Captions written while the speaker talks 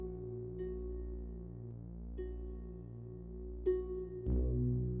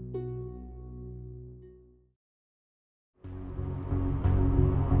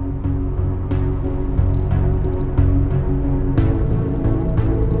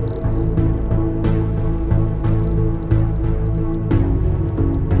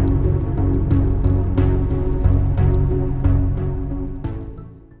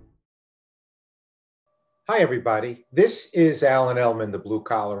Hi, everybody. This is Alan Ellman, the Blue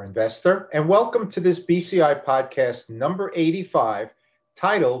Collar Investor, and welcome to this BCI podcast number 85,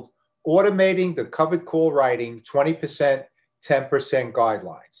 titled Automating the Covered Call Writing 20%, 10%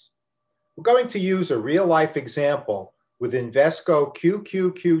 Guidelines. We're going to use a real-life example with Invesco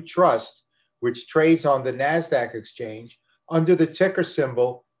QQQ Trust, which trades on the NASDAQ exchange under the ticker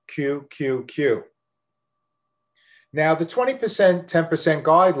symbol QQQ. Now, the 20%, 10%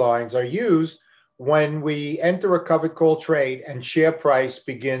 guidelines are used when we enter a covered call trade and share price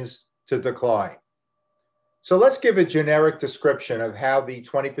begins to decline. So let's give a generic description of how the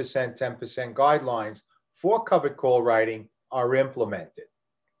 20%, 10% guidelines for covered call writing are implemented.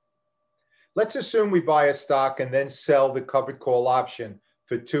 Let's assume we buy a stock and then sell the covered call option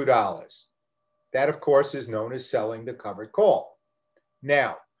for $2. That, of course, is known as selling the covered call.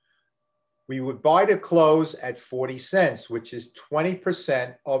 Now, we would buy to close at 40 cents, which is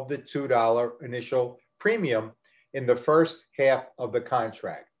 20% of the $2 initial premium in the first half of the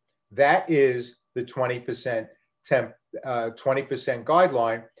contract. That is the 20%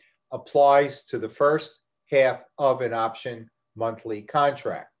 guideline applies to the first half of an option monthly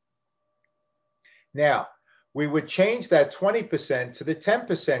contract. Now, we would change that 20% to the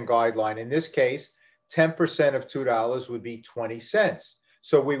 10% guideline. In this case, 10% of $2 would be 20 cents.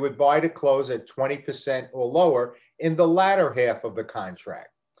 So we would buy to close at 20% or lower in the latter half of the contract.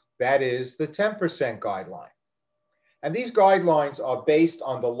 That is the 10% guideline. And these guidelines are based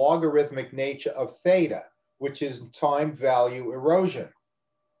on the logarithmic nature of theta, which is time value erosion.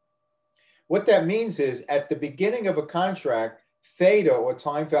 What that means is at the beginning of a contract, theta or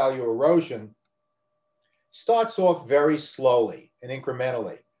time value erosion starts off very slowly and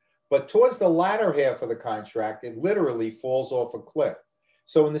incrementally. But towards the latter half of the contract, it literally falls off a cliff.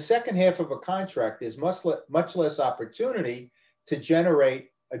 So in the second half of a contract, there's much less opportunity to generate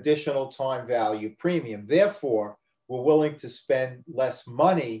additional time value premium. Therefore, we're willing to spend less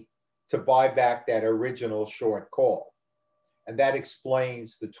money to buy back that original short call. And that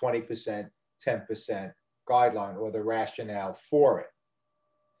explains the 20%, 10% guideline or the rationale for it.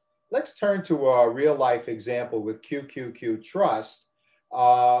 Let's turn to a real life example with QQQ Trust,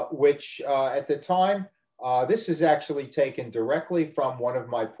 which at the time, this is actually taken directly from one of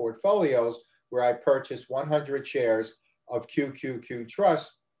my portfolios where I purchased 100 shares of QQQ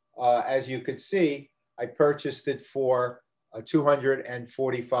Trust. As you could see, I purchased it for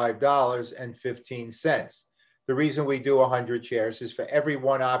 $245.15. The reason we do 100 shares is for every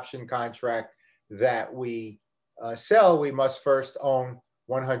one option contract that we sell, we must first own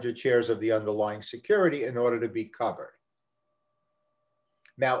 100 shares of the underlying security in order to be covered.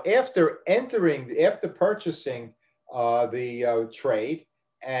 Now, after purchasing the trade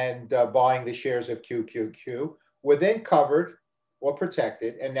and buying the shares of QQQ, we're then covered or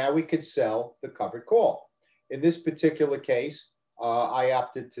protected, and now we could sell the covered call. In this particular case, I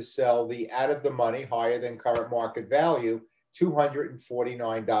opted to sell the out of the money, higher than current market value,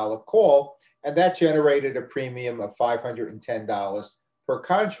 $249 call, and that generated a premium of $510 per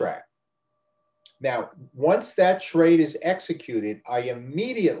contract. Now, once that trade is executed, I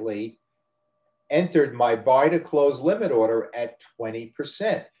immediately entered my buy to close limit order at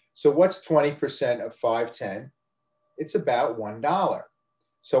 20%. So what's 20% of 510? It's about $1.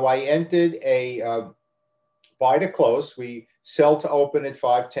 So I entered a buy to close. We sell to open at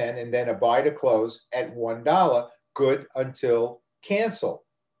 510 and then a buy to close at $1, good until cancel.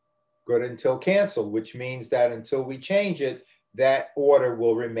 Good until cancel, which means that until we change it, that order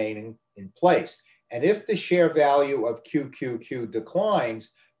will remain in place. And if the share value of QQQ declines,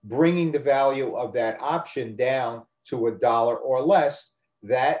 bringing the value of that option down to $1 or less,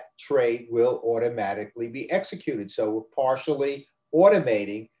 that trade will automatically be executed. So we're partially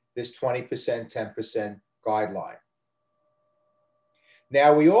automating this 20%, 10% guideline.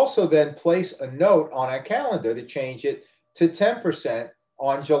 Now, we also then place a note on our calendar to change it to 10%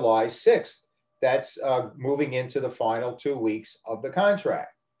 on July 6th. That's moving into the final 2 weeks of the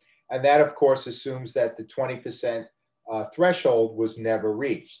contract. And that, of course, assumes that the 20% threshold was never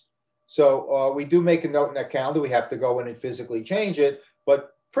reached. So we do make a note in our calendar. We have to go in and physically change it.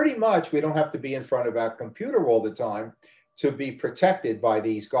 But pretty much, we don't have to be in front of our computer all the time to be protected by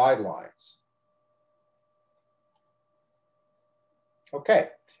these guidelines.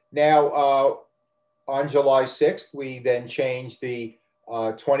 Okay. Now, on July 6th, we then changed the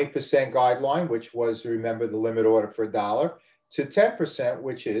 20% guideline, which was, remember, the limit order for $1, to 10%,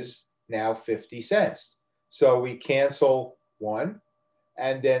 which is now 50 cents. So we cancel one,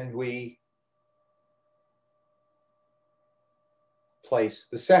 and then we place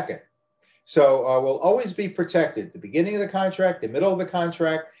the second. So we'll always be protected, the beginning of the contract, the middle of the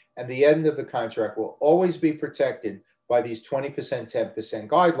contract, and the end of the contract will always be protected by these 20%, 10%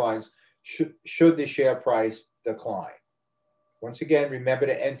 guidelines should the share price decline. Once again, remember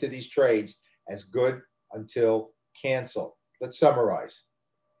to enter these trades as good until canceled. Let's summarize.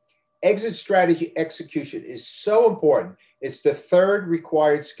 Exit strategy execution is so important. It's the third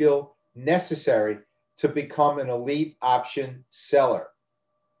required skill necessary to become an elite option seller.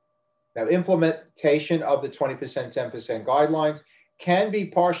 Now, implementation of the 20%, 10% guidelines can be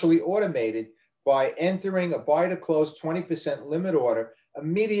partially automated by entering a buy to close 20% limit order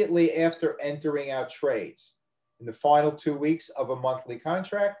immediately after entering our trades. In the final 2 weeks of a monthly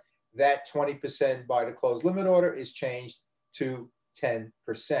contract, that 20% buy to close limit order is changed to 10%.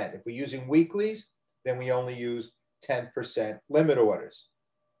 If we're using weeklies, then we only use 10% limit orders.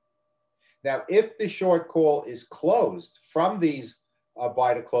 Now, if the short call is closed from these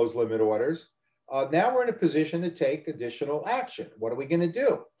buy to close limit orders, now we're in a position to take additional action. What are we going to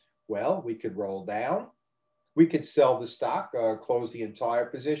do? Well, we could roll down, we could sell the stock, close the entire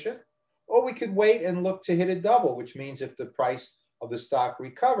position, or we could wait and look to hit a double, which means if the price of the stock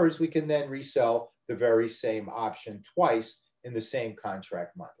recovers, we can then resell the very same option twice in the same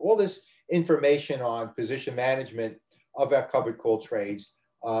contract month. All this information on position management of our covered call trades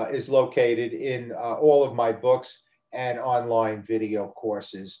is located in all of my books and online video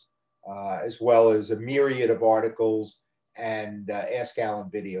courses, as well as a myriad of articles and Ask Alan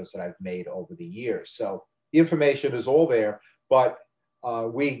videos that I've made over the years. So the information is all there, but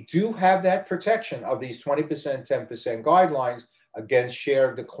we do have that protection of these 20%, 10% guidelines against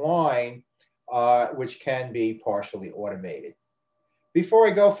share decline, which can be partially automated. Before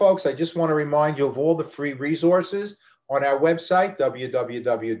I go, folks, I just want to remind you of all the free resources on our website,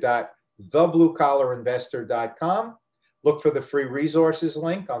 www.thebluecollarinvestor.com. Look for the free resources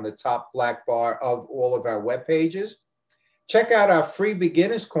link on the top black bar of all of our web pages. Check out our free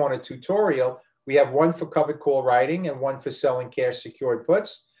Beginner's Corner tutorial. We have one for covered call writing and one for selling cash secured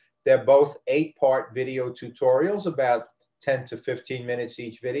puts. They're both 8-part video tutorials, about 10 to 15 minutes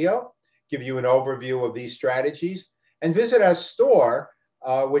each video, give you an overview of these strategies. And visit our store,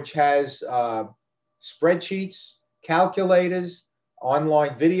 which has spreadsheets, calculators,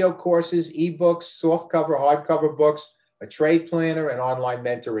 online video courses, ebooks, softcover, hardcover books, a trade planner, and online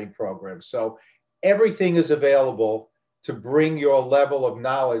mentoring program. So everything is available to bring your level of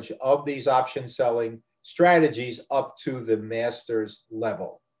knowledge of these option selling strategies up to the master's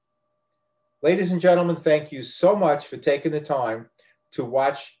level. Ladies and gentlemen, thank you so much for taking the time to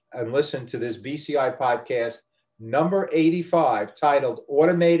watch and listen to this BCI podcast number 85, titled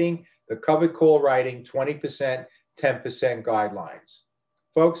Automating the Covered Call Writing 20%, 10% Guidelines.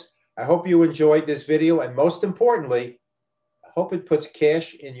 Folks, I hope you enjoyed this video, and most importantly, I hope it puts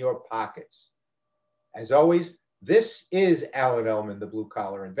cash in your pockets. As always, this is Alan Ellman, the Blue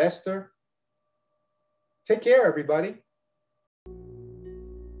Collar Investor. Take care, everybody.